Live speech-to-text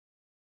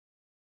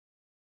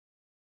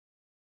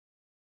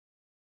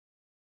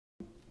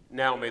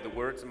Now may the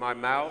words of my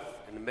mouth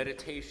and the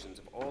meditations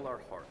of all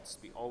our hearts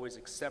be always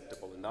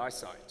acceptable in thy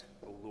sight,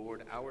 O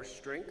Lord, our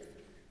strength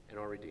and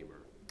our Redeemer.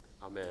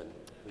 Amen.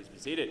 Please be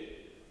seated.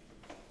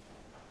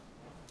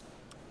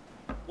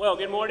 Well,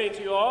 good morning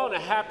to you all and a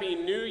happy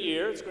new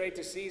year. It's great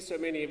to see so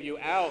many of you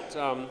out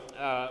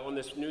on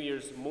this New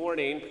Year's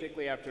morning,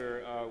 particularly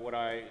after what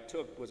I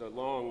took was a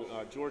long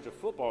Georgia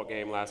football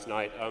game last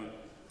night.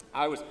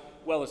 I was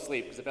well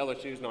asleep because if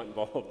LSU is not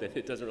involved, then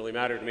it doesn't really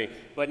matter to me.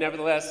 But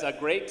nevertheless,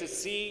 great to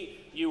see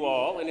you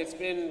all. And it's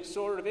been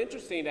sort of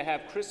interesting to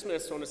have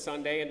Christmas on a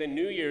Sunday and then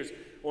New Year's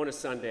on a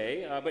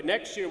Sunday. But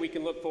next year we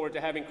can look forward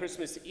to having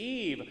Christmas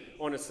Eve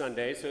on a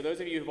Sunday. So those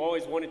of you who've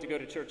always wanted to go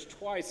to church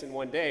twice in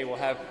one day will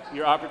have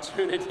your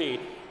opportunity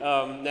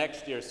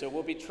next year. So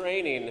we'll be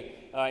training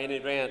in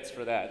advance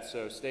for that.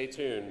 So stay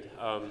tuned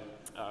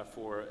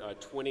for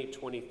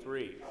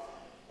 2023.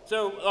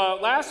 So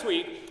last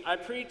week, I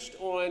preached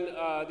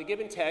on the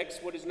given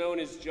text, what is known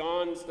as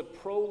the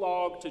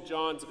prologue to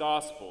John's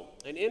Gospel.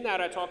 And in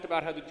that, I talked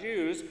about how the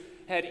Jews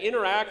had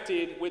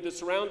interacted with the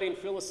surrounding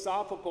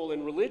philosophical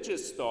and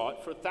religious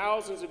thought for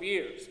thousands of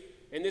years.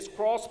 And this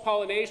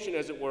cross-pollination,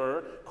 as it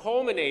were,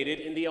 culminated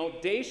in the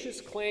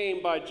audacious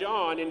claim by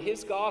John in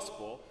his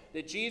Gospel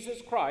that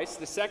Jesus Christ,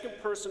 the second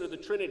person of the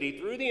Trinity,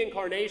 through the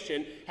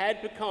incarnation,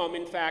 had become,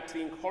 in fact,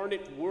 the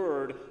incarnate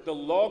Word, the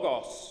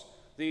Logos,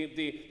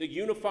 the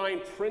unifying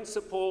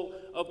principle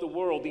of the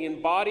world, the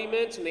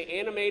embodiment and the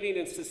animating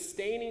and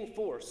sustaining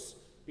force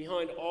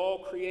behind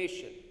all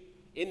creation.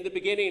 In the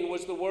beginning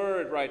was the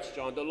Word, writes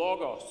John, the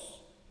Logos,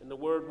 and the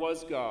Word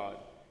was God,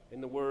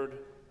 and the Word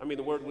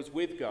was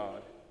with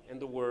God, and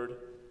the Word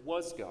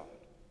was God.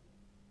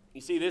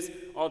 You see, this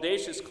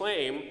audacious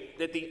claim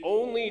that the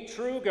only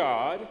true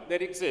God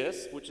that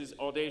exists, which is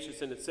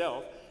audacious in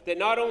itself, that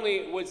not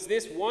only was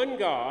this one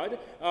God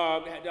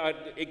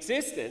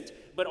existent,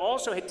 but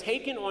also had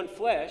taken on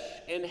flesh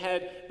and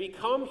had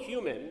become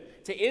human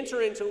to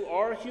enter into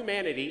our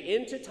humanity,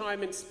 into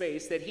time and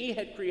space that he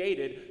had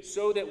created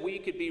so that we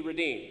could be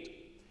redeemed.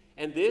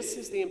 And this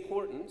is the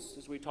importance,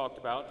 as we talked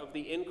about, of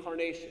the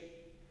incarnation.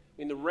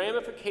 In the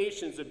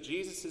ramifications of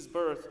Jesus'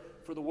 birth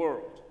for the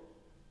world.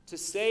 To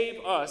save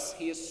us,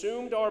 he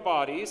assumed our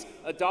bodies,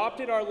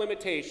 adopted our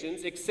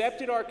limitations,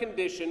 accepted our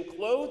condition,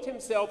 clothed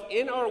himself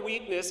in our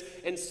weakness,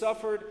 and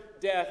suffered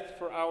death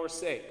for our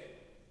sake.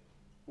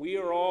 We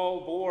are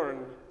all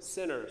born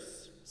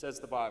sinners, says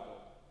the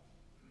Bible.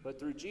 But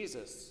through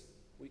Jesus,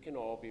 we can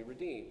all be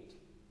redeemed.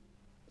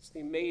 It's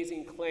the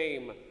amazing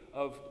claim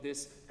of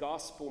this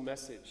gospel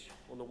message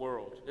on the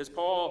world. As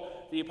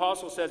Paul, the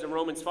apostle, says in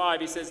Romans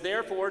 5, he says,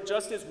 "Therefore,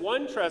 just as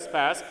one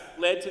trespass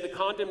led to the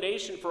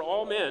condemnation for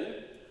all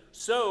men,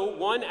 so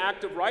one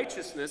act of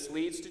righteousness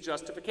leads to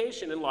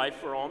justification and life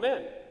for all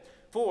men.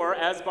 For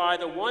as by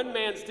the one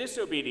man's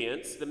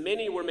disobedience the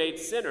many were made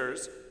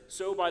sinners,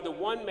 so by the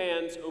one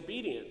man's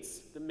obedience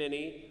the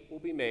many will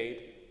be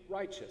made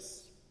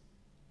righteous."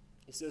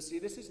 So see,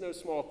 this is no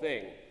small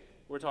thing.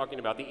 We're talking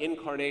about the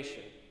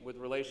incarnation with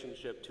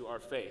relationship to our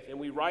faith. And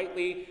we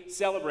rightly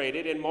celebrate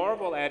it and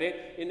marvel at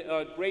it in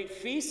a great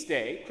feast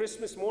day,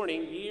 Christmas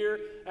morning, year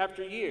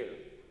after year.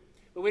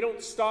 But we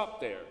don't stop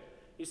there.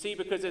 You see,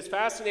 because as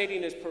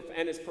fascinating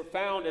and as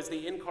profound as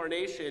the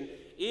incarnation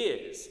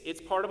is,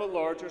 it's part of a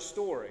larger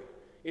story.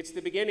 It's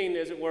the beginning,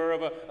 as it were,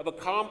 of a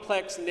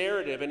complex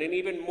narrative and an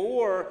even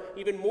more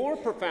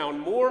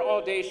profound, more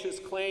audacious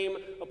claim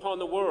upon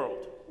the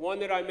world. One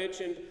that I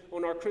mentioned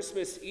on our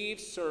Christmas Eve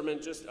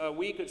sermon just a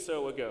week or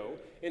so ago.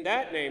 And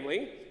that,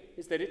 namely,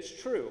 is that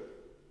it's true.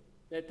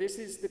 That this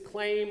is the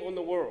claim on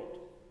the world.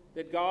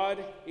 That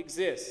God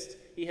exists.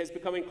 He has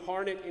become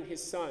incarnate in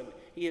his Son.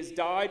 He has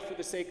died for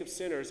the sake of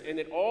sinners, and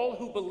that all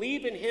who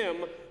believe in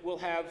him will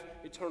have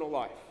eternal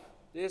life.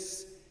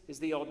 This is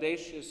the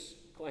audacious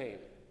claim.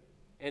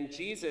 And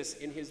Jesus,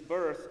 in his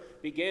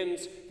birth,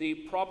 begins the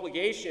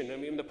promulgation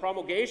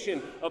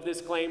of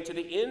this claim to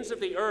the ends of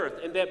the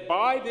earth, and that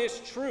by this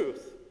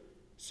truth,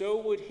 so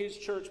would his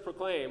church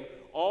proclaim,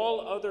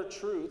 all other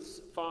truths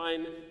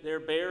find their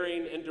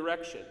bearing and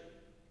direction.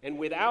 And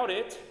without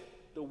it,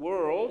 the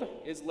world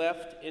is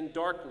left in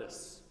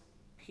darkness.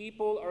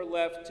 People are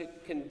left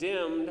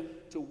condemned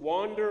to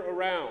wander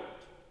around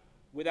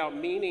without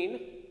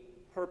meaning,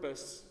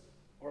 purpose,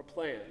 or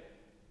plan.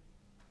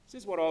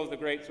 This is what all of the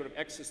great sort of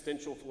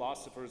existential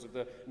philosophers of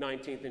the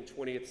 19th and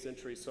 20th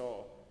century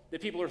saw.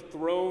 That people are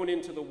thrown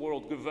into the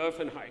world,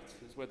 Geworfenheit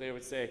is what they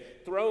would say,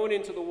 thrown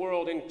into the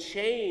world and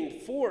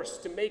chained,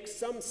 forced to make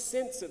some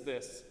sense of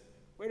this.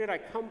 Where did I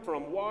come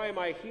from? Why am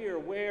I here?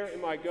 Where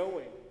am I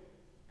going?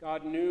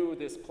 God knew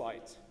this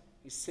plight.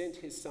 He sent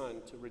his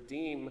Son to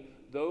redeem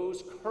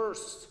those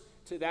cursed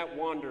to that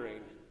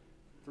wandering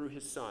through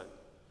his Son.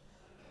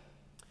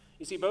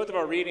 You see, both of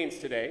our readings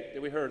today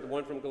that we heard, the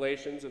one from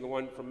Galatians and the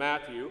one from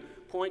Matthew,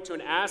 point to an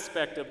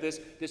aspect of this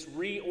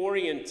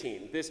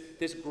reorienting,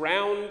 this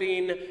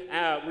grounding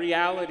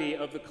reality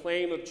of the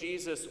claim of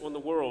Jesus on the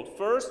world.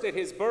 First, at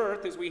his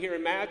birth, as we hear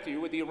in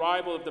Matthew, with the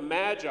arrival of the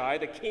Magi,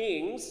 the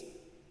kings,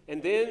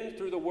 and then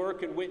through the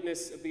work and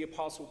witness of the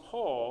Apostle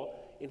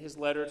Paul in his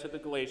letter to the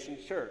Galatian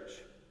church.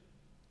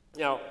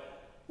 Now,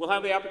 we'll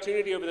have the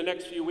opportunity over the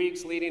next few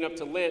weeks leading up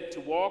to Lent to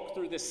walk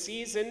through the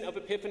season of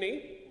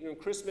Epiphany.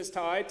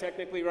 Christmastide,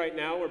 technically right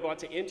now, we're about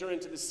to enter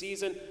into the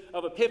season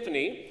of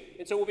Epiphany.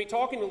 And so we'll be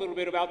talking a little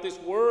bit about this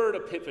word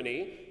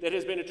Epiphany that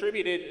has been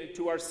attributed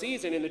to our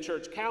season in the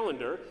church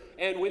calendar.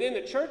 And within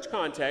the church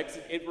context,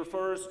 it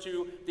refers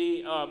to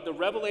the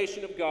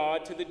revelation of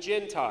God to the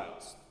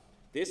Gentiles.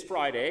 This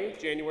Friday,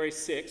 January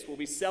 6th, we'll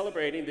be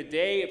celebrating the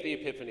day of the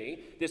Epiphany,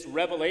 this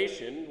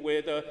revelation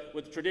with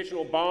a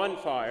traditional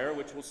bonfire,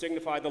 which will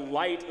signify the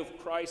light of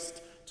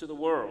Christ to the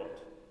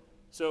world.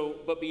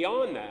 But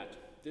beyond that,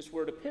 this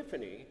word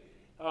Epiphany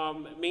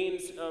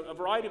means a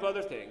variety of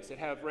other things that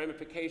have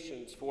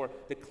ramifications for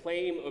the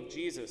claim of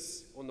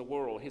Jesus on the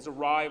world, his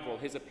arrival,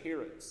 his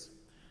appearance.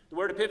 The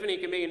word Epiphany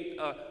can mean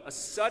a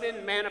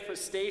sudden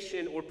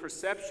manifestation or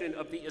perception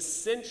of the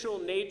essential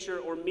nature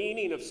or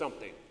meaning of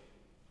something.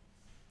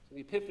 The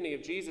epiphany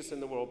of Jesus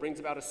in the world brings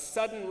about a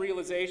sudden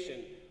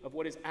realization of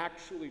what is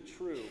actually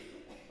true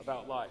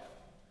about life.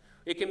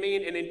 It can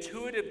mean an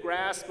intuitive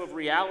grasp of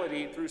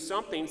reality through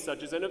something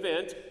such as an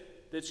event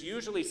that's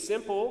usually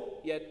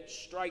simple yet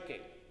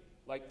striking,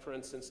 like, for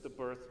instance, the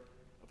birth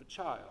of a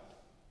child.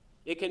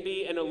 It can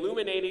be an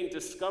illuminating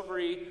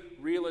discovery,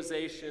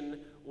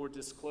 realization, or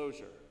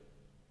disclosure.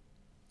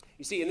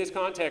 You see, in this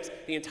context,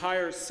 the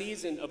entire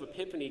season of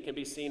Epiphany can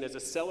be seen as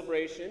a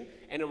celebration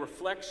and a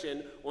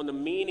reflection on the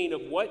meaning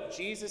of what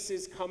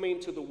Jesus' coming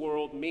to the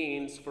world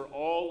means for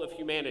all of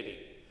humanity.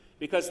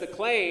 Because the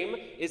claim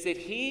is that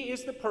he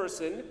is the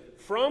person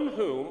from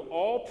whom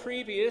all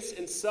previous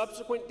and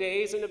subsequent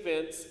days and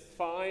events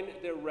find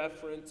their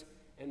reference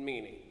and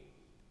meaning.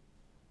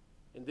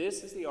 And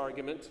this is the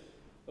argument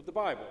of the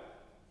Bible.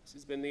 This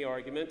has been the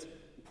argument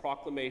and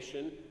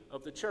proclamation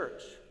of the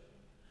church.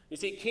 You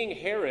see, King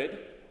Herod,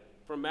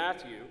 from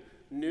Matthew,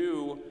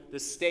 knew the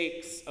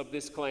stakes of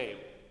this claim.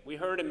 We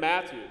heard in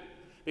Matthew,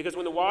 because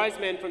when the wise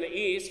men from the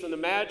east, from the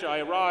Magi,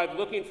 arrived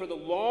looking for the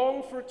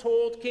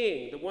long-foretold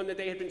king, the one that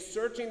they had been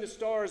searching the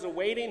stars,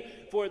 awaiting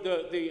for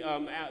the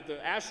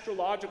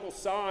astrological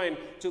sign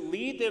to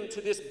lead them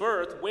to this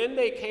birth, when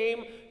they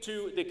came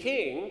to the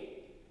king,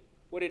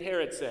 what did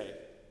Herod say?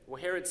 Well,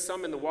 Herod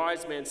summoned the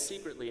wise men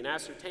secretly and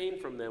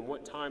ascertained from them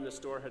what time the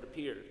star had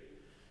appeared.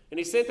 And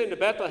he sent them to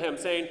Bethlehem,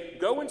 saying,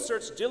 "Go and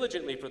search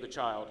diligently for the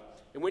child,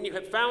 and when you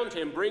have found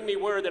him, bring me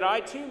word that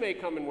I too may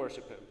come and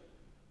worship him."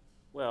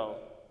 Well,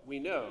 we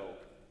know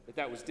that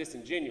that was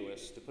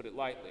disingenuous, to put it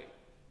lightly,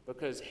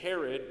 because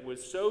Herod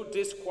was so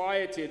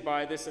disquieted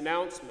by this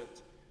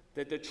announcement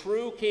that the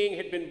true king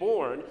had been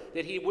born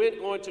that he went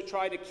on to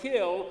try to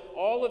kill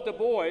all of the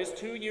boys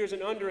 2 years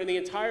and under in the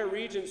entire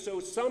region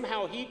so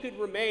somehow he could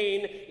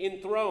remain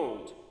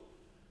enthroned.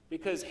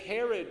 Because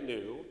Herod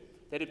knew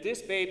that if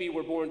this baby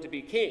were born to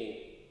be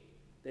king,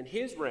 then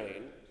his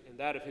reign and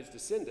that of his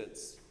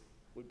descendants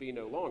would be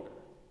no longer.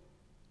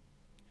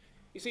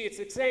 You see, it's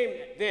the same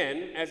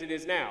then as it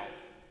is now.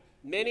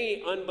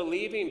 Many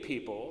unbelieving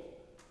people,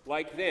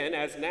 like then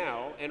as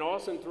now, and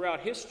also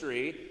throughout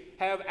history,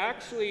 have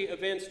actually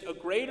evinced a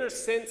greater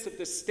sense of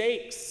the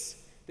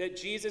stakes that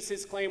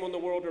Jesus' claim on the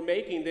world are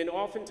making than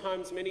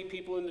oftentimes many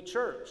people in the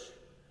church.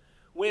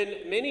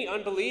 When many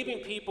unbelieving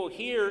people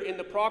hear in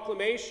the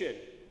proclamation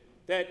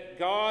that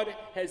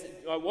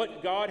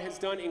what God has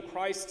done in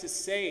Christ to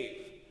save,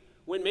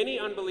 when many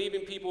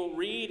unbelieving people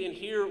read and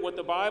hear what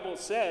the Bible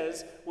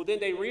says, well, then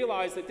they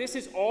realize that this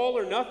is all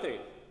or nothing.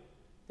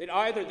 That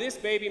either this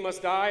baby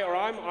must die or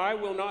I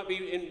will not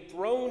be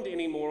enthroned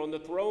anymore on the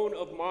throne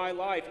of my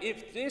life.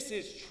 If this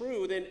is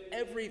true, then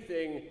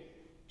everything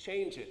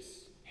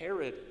changes.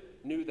 Herod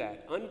knew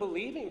that.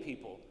 Unbelieving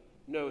people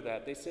know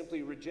that. They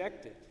simply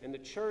reject it. And the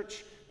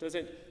church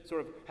doesn't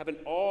sort of have an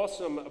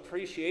awesome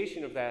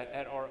appreciation of that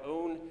at our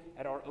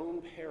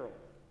own peril.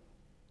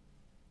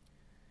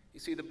 You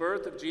see, the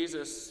birth of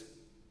Jesus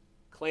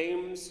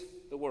claims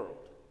the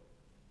world.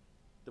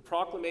 The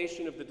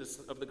proclamation of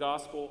the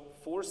gospel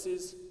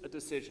forces a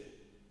decision.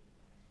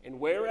 And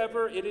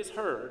wherever it is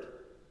heard,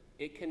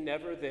 it can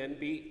never then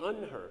be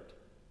unheard.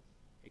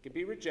 It can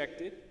be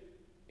rejected,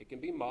 it can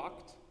be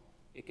mocked,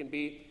 it can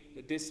be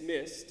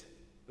dismissed,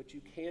 but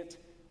you can't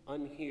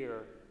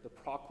unhear the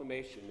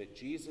proclamation that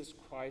Jesus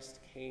Christ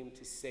came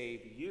to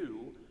save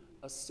you,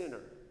 a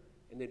sinner,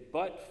 and that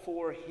but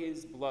for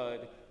his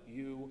blood,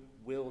 you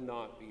will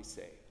not be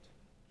saved.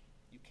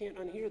 You can't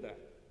unhear that.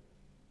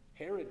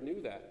 Herod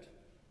knew that.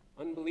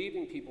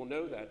 Unbelieving people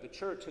know that. The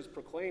church has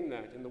proclaimed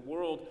that, and the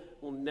world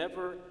will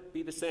never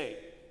be the same.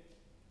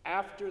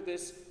 After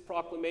this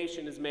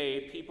proclamation is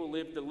made, people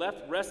live the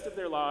rest of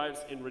their lives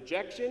in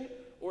rejection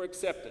or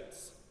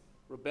acceptance,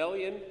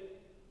 rebellion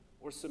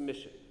or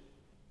submission.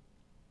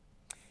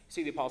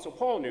 See, the Apostle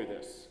Paul knew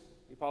this.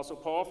 The Apostle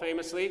Paul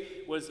famously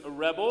was a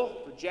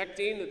rebel,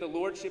 rejecting the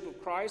lordship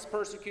of Christ,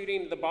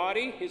 persecuting the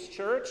body, his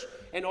church,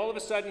 and all of a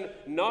sudden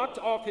knocked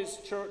off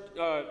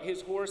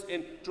his horse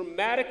and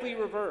dramatically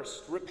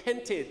reversed,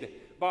 repented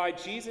by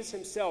Jesus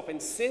himself,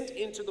 and sent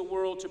into the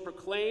world to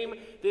proclaim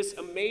this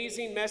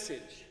amazing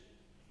message.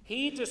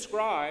 He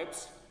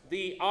describes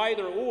the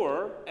either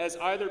or as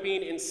either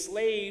being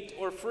enslaved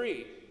or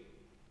free.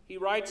 He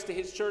writes to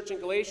his church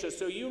in Galatia,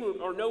 so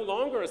you are no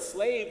longer a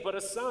slave, but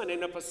a son,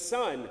 and if a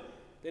son,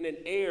 then an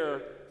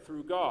heir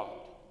through God.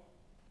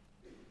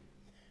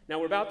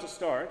 Now we're about to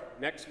start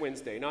next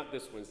Wednesday, not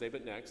this Wednesday,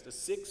 but next, a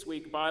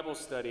 6-week Bible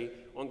study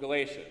on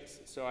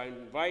Galatians. So I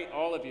invite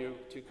all of you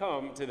to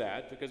come to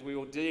that because we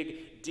will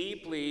dig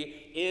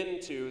deeply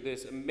into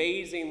this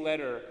amazing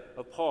letter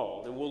of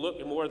Paul. And we'll look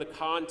at more of the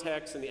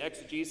context and the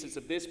exegesis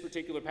of this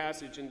particular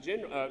passage in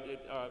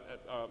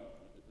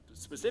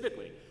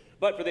specifically.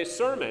 But for this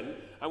sermon,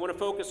 I want to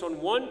focus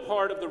on one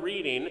part of the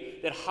reading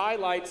that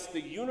highlights the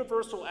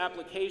universal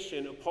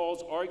application of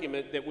Paul's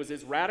argument that was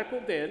as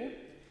radical then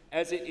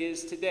as it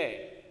is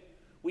today.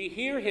 We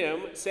hear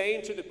him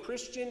saying to the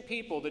Christian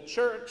people, the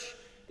church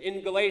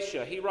in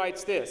Galatia, he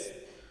writes this,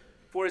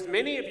 "For as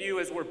many of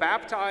you as were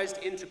baptized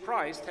into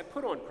Christ have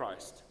put on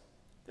Christ.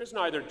 There's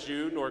neither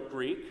Jew nor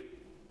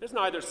Greek, there's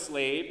neither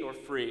slave nor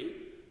free,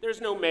 there's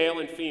no male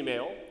and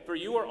female, for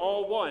you are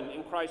all one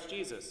in Christ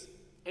Jesus.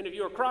 And if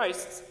you are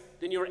Christ's,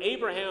 then you are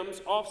Abraham's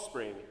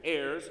offspring,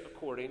 heirs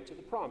according to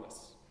the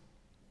promise."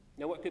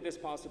 Now, what could this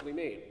possibly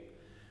mean?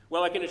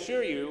 Well, I can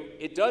assure you,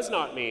 it does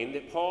not mean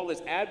that Paul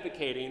is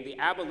advocating the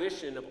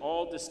abolition of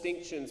all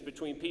distinctions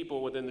between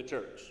people within the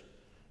church.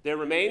 There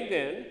remain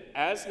then,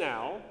 as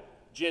now,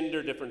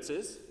 gender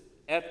differences,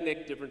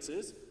 ethnic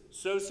differences,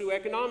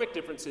 socioeconomic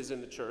differences in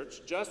the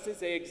church, just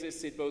as they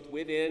existed both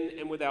within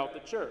and without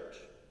the church.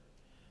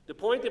 The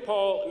point that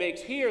Paul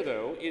makes here,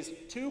 though, is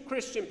two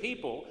Christian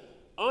people,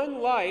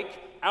 unlike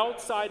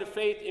outside of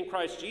faith in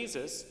Christ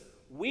Jesus,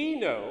 we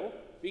know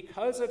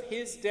because of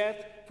his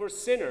death for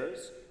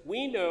sinners,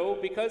 we know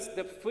because at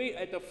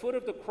the foot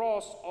of the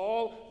cross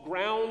all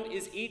ground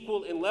is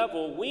equal and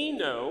level, we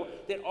know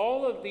that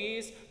all of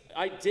these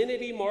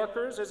identity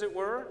markers, as it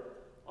were,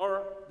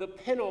 are the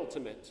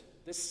penultimate,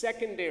 the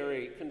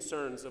secondary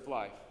concerns of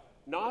life,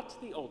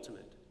 not the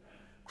ultimate.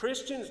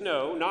 Christians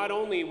know not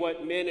only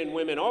what men and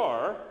women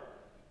are,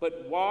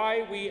 but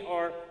why we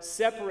are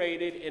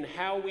separated and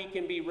how we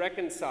can be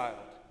reconciled,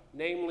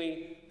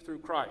 namely through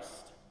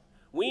Christ.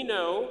 We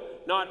know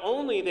not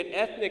only that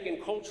ethnic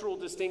and cultural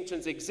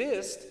distinctions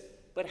exist,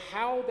 but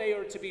how they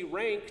are to be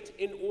ranked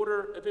in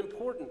order of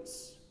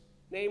importance,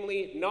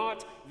 namely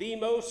not the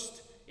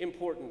most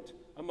important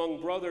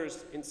among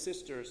brothers and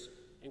sisters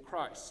in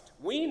Christ.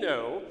 We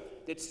know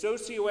that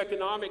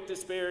socioeconomic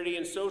disparity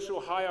and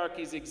social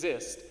hierarchies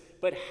exist,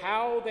 but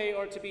how they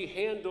are to be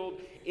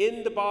handled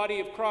in the body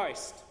of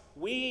Christ.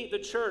 We, the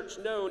church,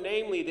 know,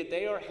 namely, that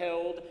they are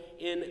held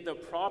in the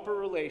proper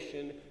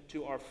relation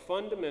to our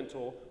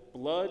fundamental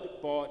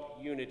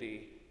blood-bought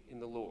unity in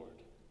the Lord.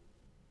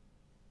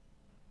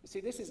 You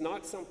see, this is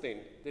not something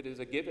that is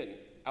a given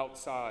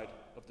outside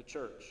of the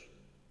church.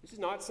 This is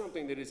not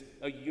something that is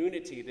a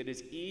unity that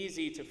is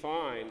easy to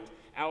find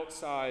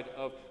outside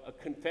of a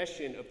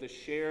confession of the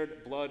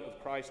shared blood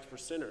of Christ for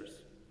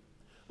sinners.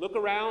 Look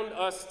around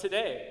us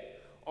today.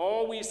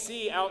 All we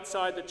see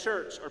outside the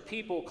church are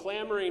people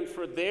clamoring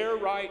for their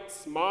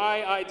rights,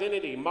 my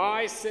identity,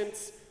 my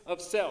sense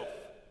of self.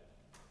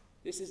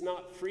 This is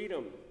not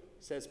freedom,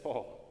 says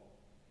Paul.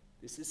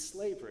 This is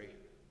slavery.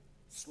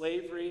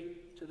 Slavery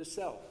to the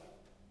self.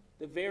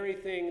 The very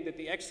thing that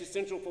the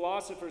existential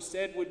philosophers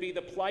said would be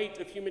the plight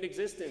of human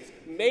existence.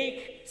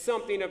 Make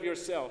something of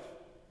yourself.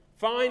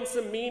 Find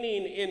some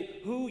meaning in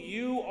who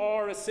you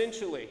are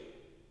essentially.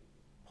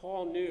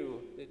 Paul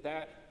knew that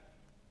that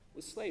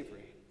was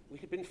slavery. We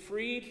had been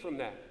freed from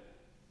that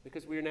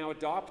because we are now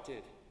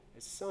adopted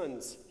as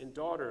sons and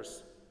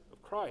daughters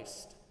of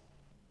Christ.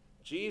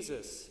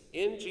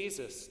 In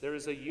Jesus, there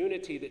is a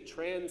unity that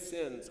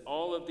transcends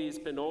all of these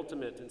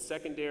penultimate and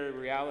secondary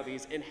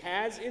realities and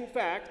has, in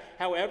fact,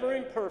 however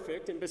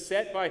imperfect and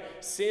beset by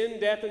sin,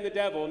 death, and the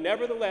devil,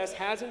 nevertheless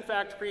has, in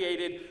fact,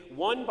 created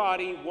one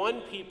body,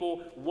 one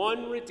people,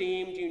 one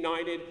redeemed,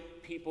 united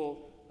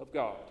people of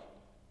God.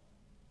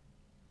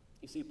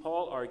 You see,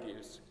 Paul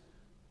argues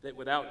that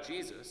without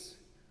Jesus,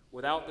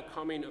 without the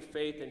coming of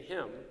faith in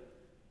him,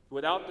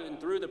 without and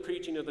through the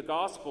preaching of the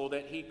gospel,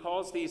 that he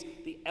calls these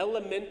the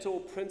elemental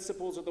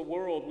principles of the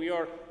world. We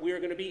are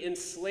going to be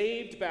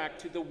enslaved back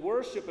to the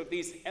worship of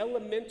these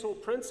elemental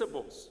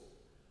principles.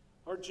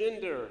 Our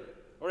gender,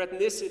 our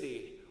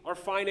ethnicity, our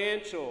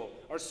financial,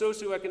 our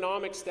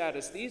socioeconomic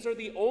status. These are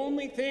the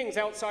only things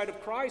outside of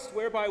Christ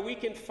whereby we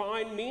can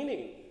find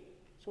meaning.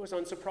 So it's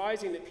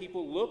unsurprising that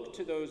people look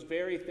to those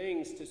very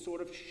things to sort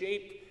of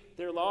shape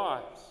their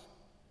lives.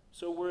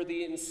 So we're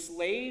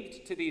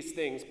enslaved to these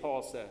things,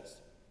 Paul says.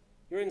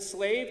 You're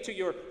enslaved to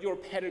your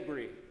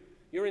pedigree.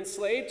 You're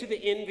enslaved to the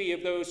envy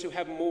of those who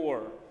have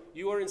more.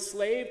 You are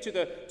enslaved to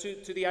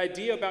the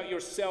idea about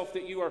yourself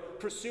that you are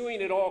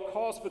pursuing at all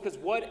costs, because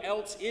what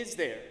else is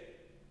there?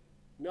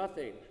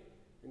 Nothing,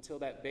 until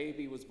that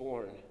baby was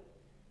born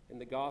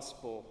and the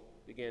gospel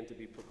began to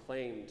be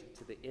proclaimed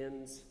to the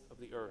ends of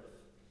the earth.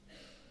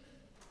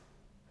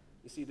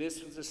 You see,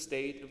 this was the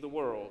state of the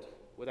world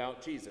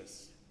without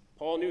Jesus.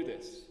 Paul knew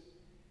this.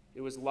 It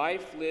was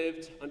life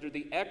lived under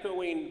the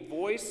echoing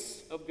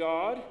voice of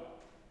God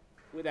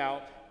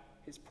without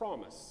his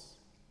promise.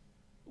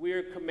 We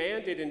are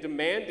commanded and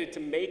demanded to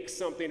make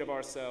something of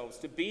ourselves,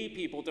 to be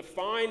people, to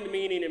find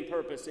meaning and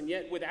purpose. And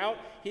yet, without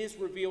his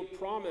revealed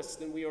promise,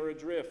 then we are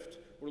adrift.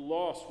 We're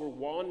lost. We're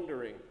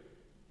wandering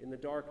in the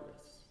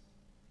darkness.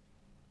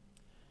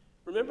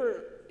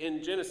 Remember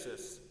in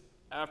Genesis,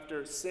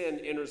 after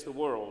sin enters the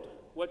world,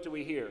 what do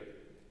we hear? It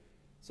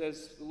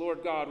says the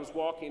Lord God was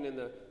walking in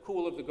the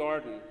cool of the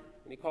garden,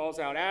 and he calls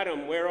out,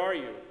 "Adam, where are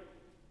you?"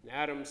 And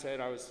Adam said,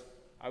 I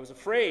was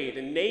afraid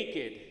and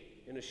naked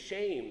and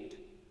ashamed,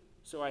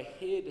 so I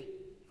hid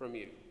from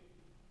you.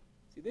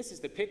 See, this is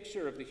the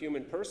picture of the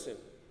human person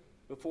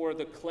before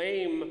the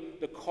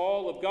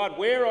call of God.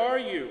 Where are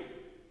you?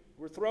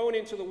 We're thrown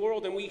into the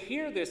world, and we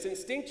hear this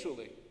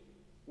instinctually.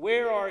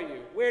 Where are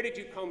you? Where did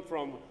you come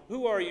from?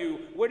 Who are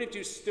you? What did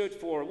you stood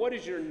for? What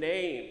is your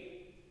name?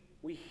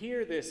 We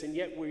hear this, and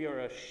yet we are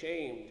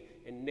ashamed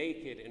and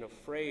naked and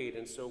afraid,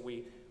 and so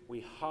we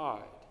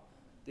hide.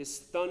 This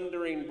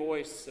thundering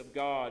voice of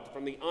God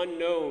from the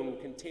unknown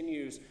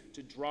continues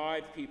to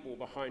drive people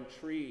behind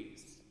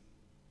trees.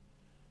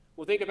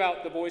 Well, think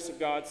about the voice of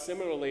God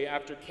similarly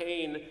after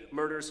Cain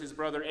murders his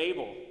brother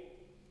Abel.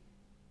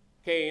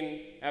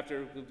 Cain,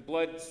 after the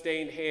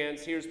blood-stained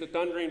hands, hears the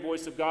thundering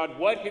voice of God,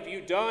 "What have you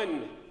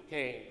done,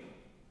 Cain?"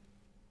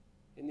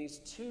 And these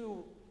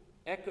two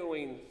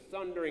echoing,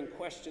 thundering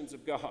questions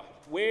of God,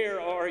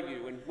 "Where are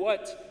you?" and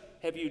 "What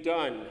have you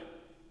done?"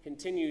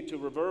 continue to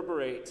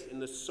reverberate in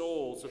the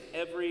souls of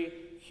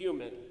every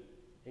human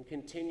and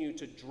continue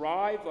to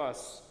drive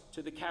us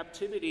to the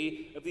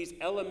captivity of these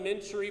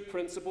elementary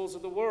principles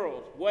of the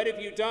world. What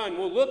have you done?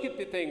 Well, look at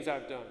the things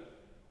I've done.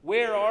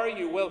 Where are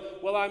you?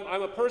 Well,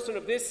 I'm a person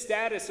of this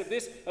status,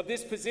 of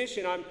this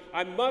position.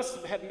 I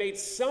must have made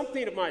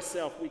something of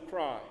myself, we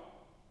cry.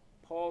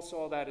 Paul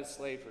saw that as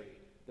slavery,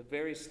 the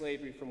very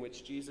slavery from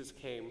which Jesus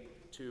came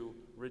to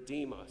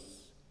redeem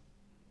us.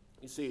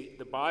 You see,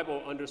 the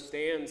Bible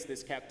understands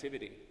this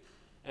captivity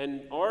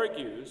and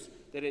argues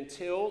that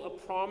until a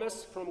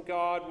promise from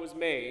God was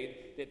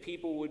made, that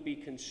people would be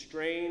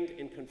constrained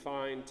and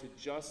confined to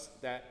just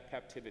that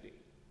captivity.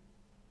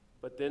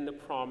 But then the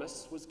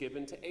promise was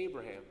given to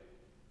Abraham,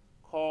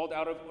 called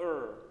out of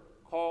Ur,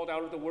 called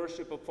out of the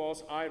worship of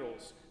false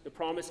idols. The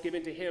promise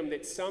given to him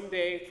that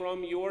someday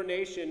from your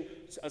nation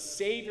a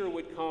Savior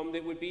would come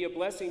that would be a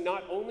blessing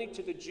not only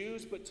to the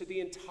Jews but to the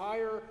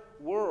entire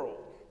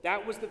world.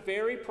 That was the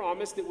very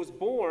promise that was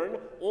born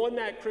on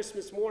that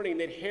Christmas morning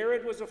that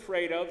Herod was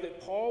afraid of, that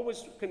Paul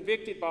was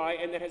convicted by,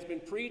 and that has been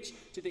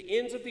preached to the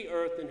ends of the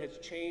earth and has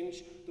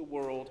changed the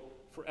world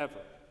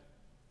forever.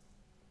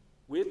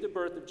 With the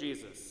birth of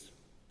Jesus,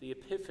 the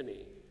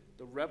epiphany,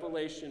 the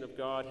revelation of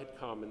God had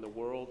come, and the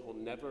world will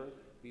never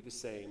be the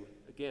same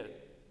again.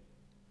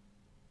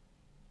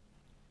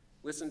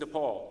 Listen to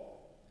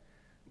Paul.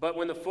 But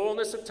when the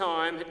fullness of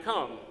time had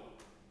come,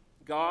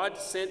 God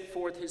sent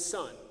forth his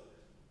Son,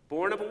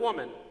 born of a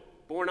woman,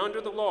 born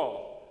under the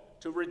law,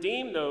 to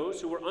redeem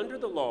those who were under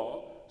the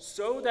law,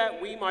 so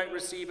that we might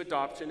receive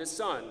adoption as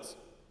sons.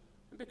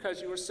 And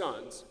because you are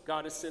sons,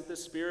 God has sent the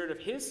Spirit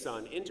of his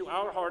Son into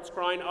our hearts,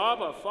 crying,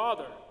 "Abba,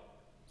 Father."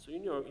 So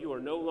you are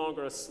no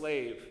longer a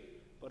slave,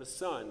 but a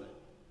son.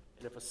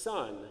 And if a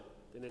son,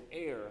 then an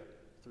heir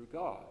through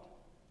God.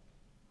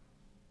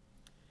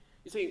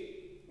 You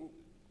see,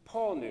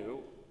 Paul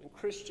knew, and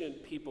Christian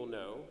people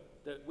know,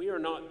 that we are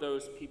not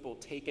those people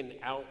taken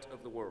out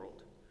of the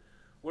world.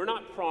 We're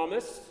not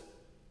promised,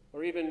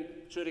 or even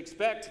should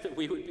expect, that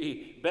we would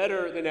be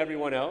better than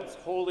everyone else,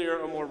 holier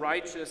or more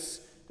righteous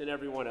than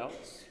everyone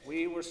else.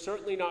 We were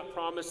certainly not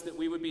promised that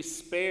we would be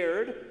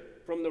spared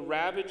from the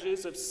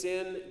ravages of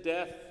sin,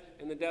 death,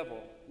 and the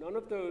devil. None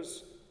of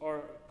those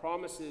are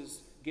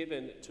promises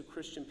given to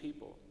Christian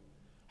people.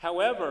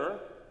 However,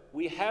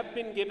 we have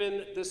been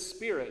given the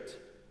Spirit,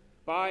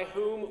 by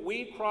whom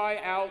we cry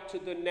out to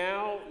the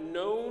now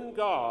known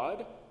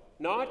God,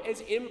 not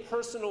as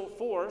impersonal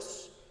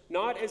force,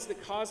 not as the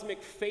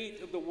cosmic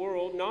fate of the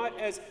world, not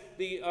as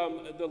the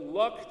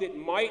luck that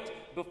might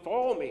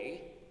befall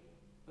me,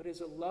 but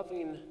as a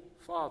loving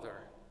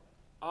Father,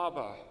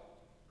 Abba,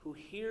 who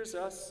hears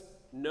us,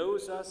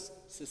 knows us,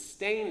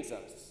 sustains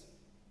us,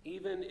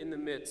 even in the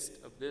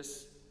midst of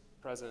this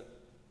present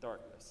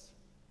darkness.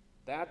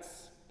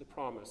 That's the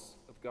promise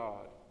of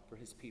God for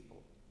his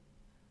people.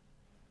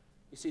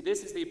 You see,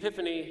 this is the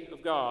epiphany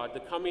of God,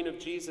 the coming of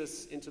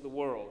Jesus into the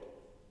world.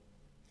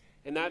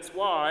 And that's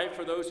why,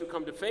 for those who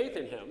come to faith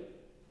in him,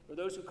 or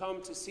those who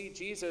come to see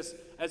Jesus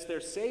as their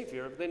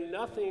Savior, then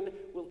nothing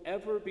will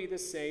ever be the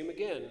same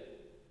again.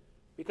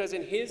 Because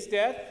in his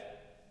death,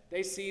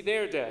 they see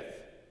their death.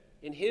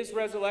 In his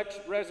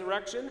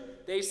resurrection,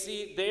 they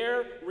see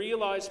their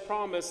realized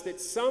promise that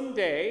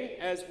someday,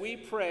 as we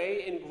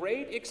pray in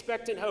great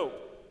expectant hope,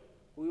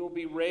 we will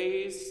be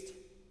raised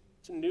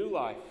to new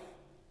life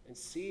and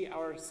see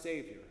our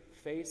Savior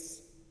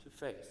face to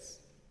face.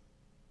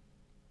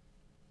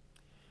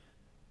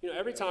 You know,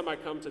 every time I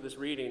come to this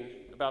reading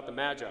about the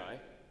Magi,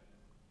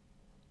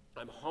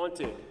 I'm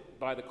haunted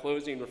by the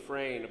closing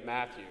refrain of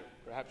Matthew.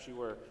 Perhaps you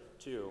were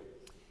too.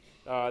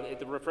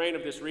 The refrain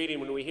of this reading,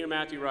 when we hear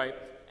Matthew write,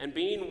 "And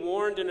being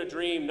warned in a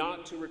dream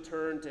not to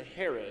return to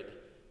Herod,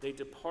 they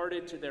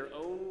departed to their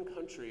own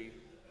country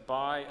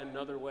by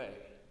another way."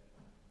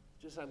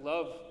 I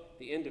love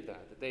the end of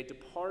that they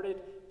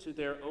departed to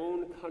their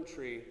own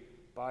country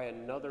by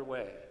another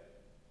way.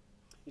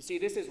 You see,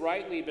 this has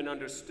rightly been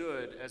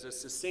understood as a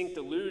succinct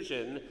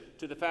allusion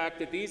to the fact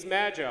that these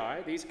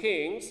magi, these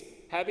kings,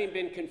 having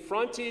been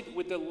confronted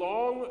with the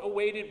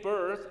long-awaited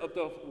birth of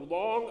the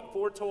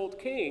long-foretold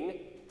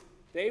king,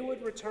 they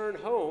would return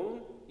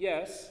home,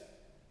 yes,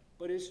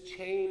 but as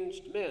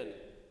changed men,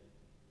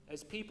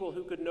 as people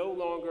who could no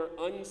longer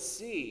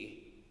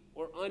unsee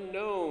or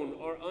unknown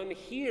or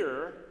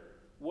unhear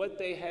what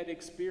they had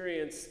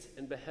experienced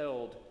and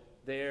beheld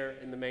there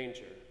in the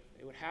manger.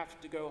 They would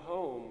have to go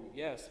home,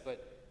 yes,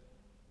 but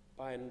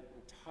by an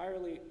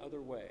entirely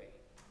other way.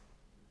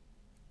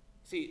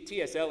 See,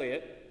 T.S.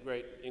 Eliot,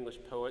 great English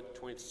poet,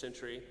 20th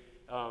century,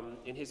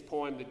 in his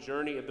poem, The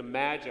Journey of the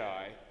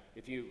Magi,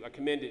 I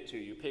commend it to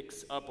you,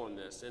 picks up on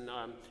this. And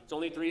it's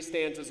only 3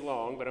 stanzas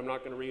long, but I'm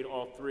not going to read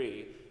all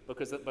 3,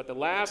 but the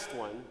last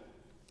one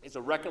is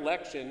a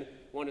recollection,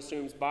 one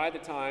assumes, by the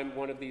time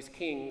one of these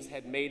kings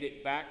had made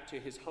it back to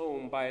his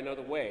home by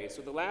another way.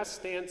 So the last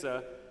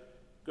stanza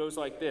goes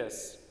like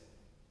this.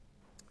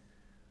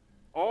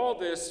 "All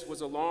this was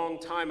a long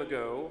time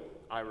ago,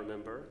 I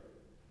remember,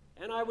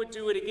 and I would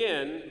do it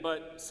again,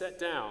 but set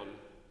down.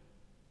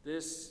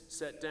 This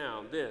set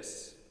down,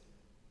 this.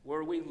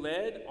 Were we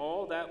led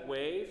all that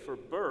way for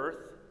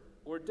birth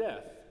or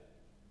death?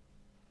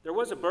 There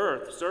was a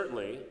birth,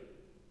 certainly.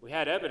 We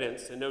had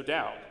evidence, and no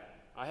doubt.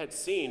 I had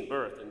seen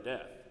birth and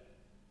death.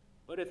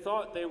 But I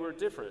thought they were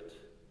different.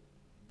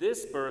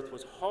 This birth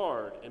was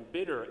hard and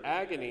bitter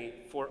agony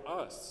for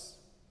us,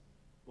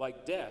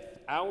 like death,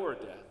 our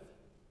death.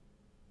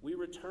 We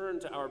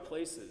returned to our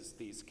places,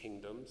 these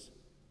kingdoms,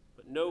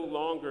 but no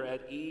longer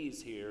at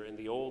ease here in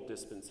the old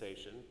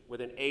dispensation,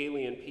 with an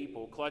alien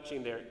people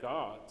clutching their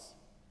gods.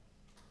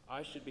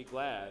 I should be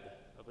glad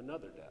of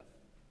another death."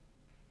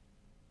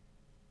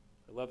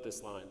 I love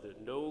this line. They're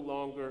no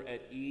longer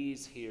at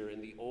ease here in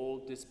the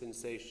old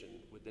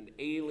dispensation, with an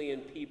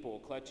alien people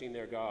clutching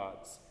their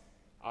gods.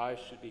 I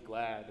should be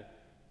glad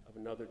of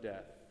another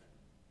death.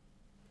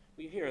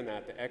 We hear in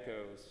that the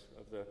echoes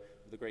of the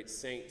great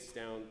saints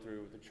down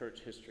through the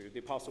church history. The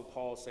Apostle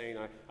Paul saying,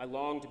 I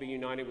long to be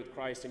united with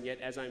Christ, and yet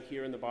as I'm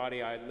here in the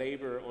body, I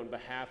labor on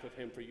behalf of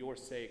him for your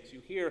sakes. You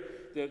hear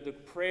the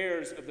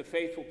prayers of the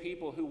faithful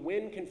people who,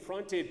 when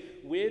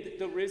confronted with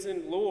the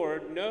risen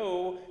Lord,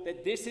 know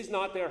that this is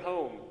not their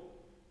home.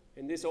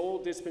 In this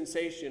old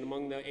dispensation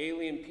among the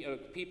alien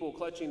people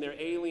clutching their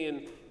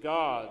alien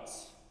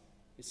gods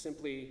is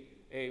simply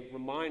a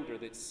reminder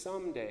that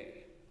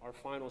someday our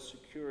final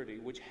security,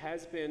 which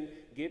has been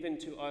given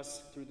to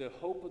us through the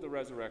hope of the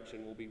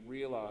resurrection, will be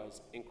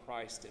realized in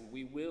Christ, and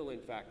we will, in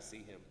fact, see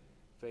him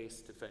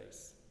face to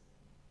face.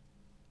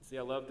 See,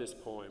 I love this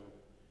poem.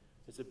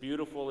 It's a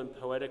beautiful and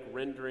poetic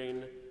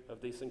rendering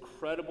of this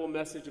incredible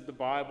message of the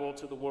Bible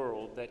to the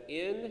world, that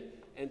in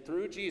and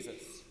through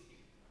Jesus,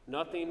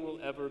 nothing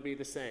will ever be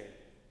the same.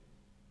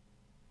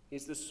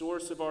 He's the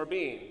source of our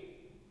being,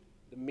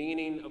 the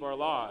meaning of our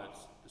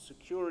lives, the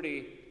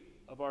security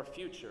of our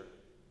future.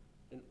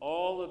 And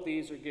all of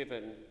these are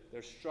given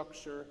their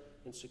structure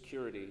and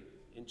security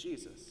in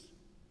Jesus.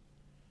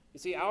 You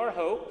see, our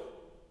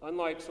hope,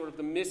 unlike sort of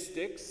the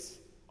mystics,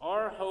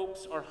 our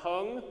hopes are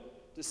hung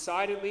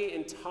decidedly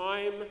in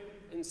time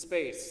and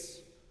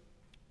space.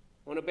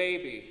 On a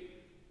baby,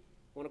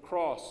 on a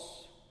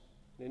cross,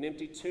 in an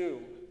empty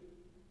tomb.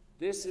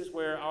 This is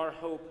where our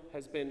hope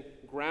has been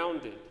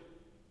grounded.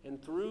 And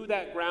through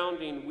that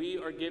grounding, we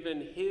are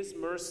given his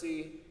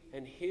mercy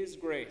and his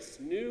grace,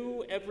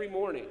 new every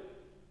morning,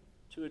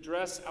 to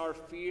address our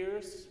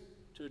fears,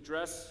 to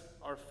address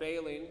our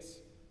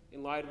failings,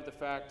 in light of the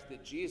fact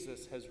that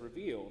Jesus has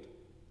revealed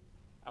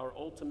our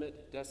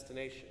ultimate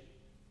destination.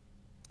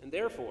 And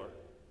therefore,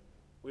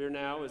 we are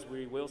now, as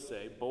we will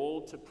say,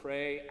 bold to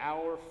pray,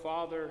 "Our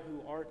Father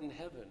who art in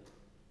heaven,"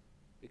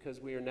 because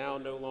we are now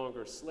no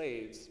longer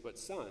slaves, but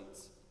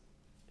sons.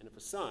 And if a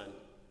son,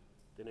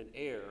 then an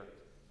heir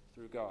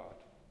through God.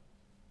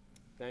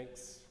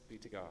 Thanks be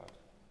to God.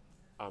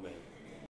 Amen.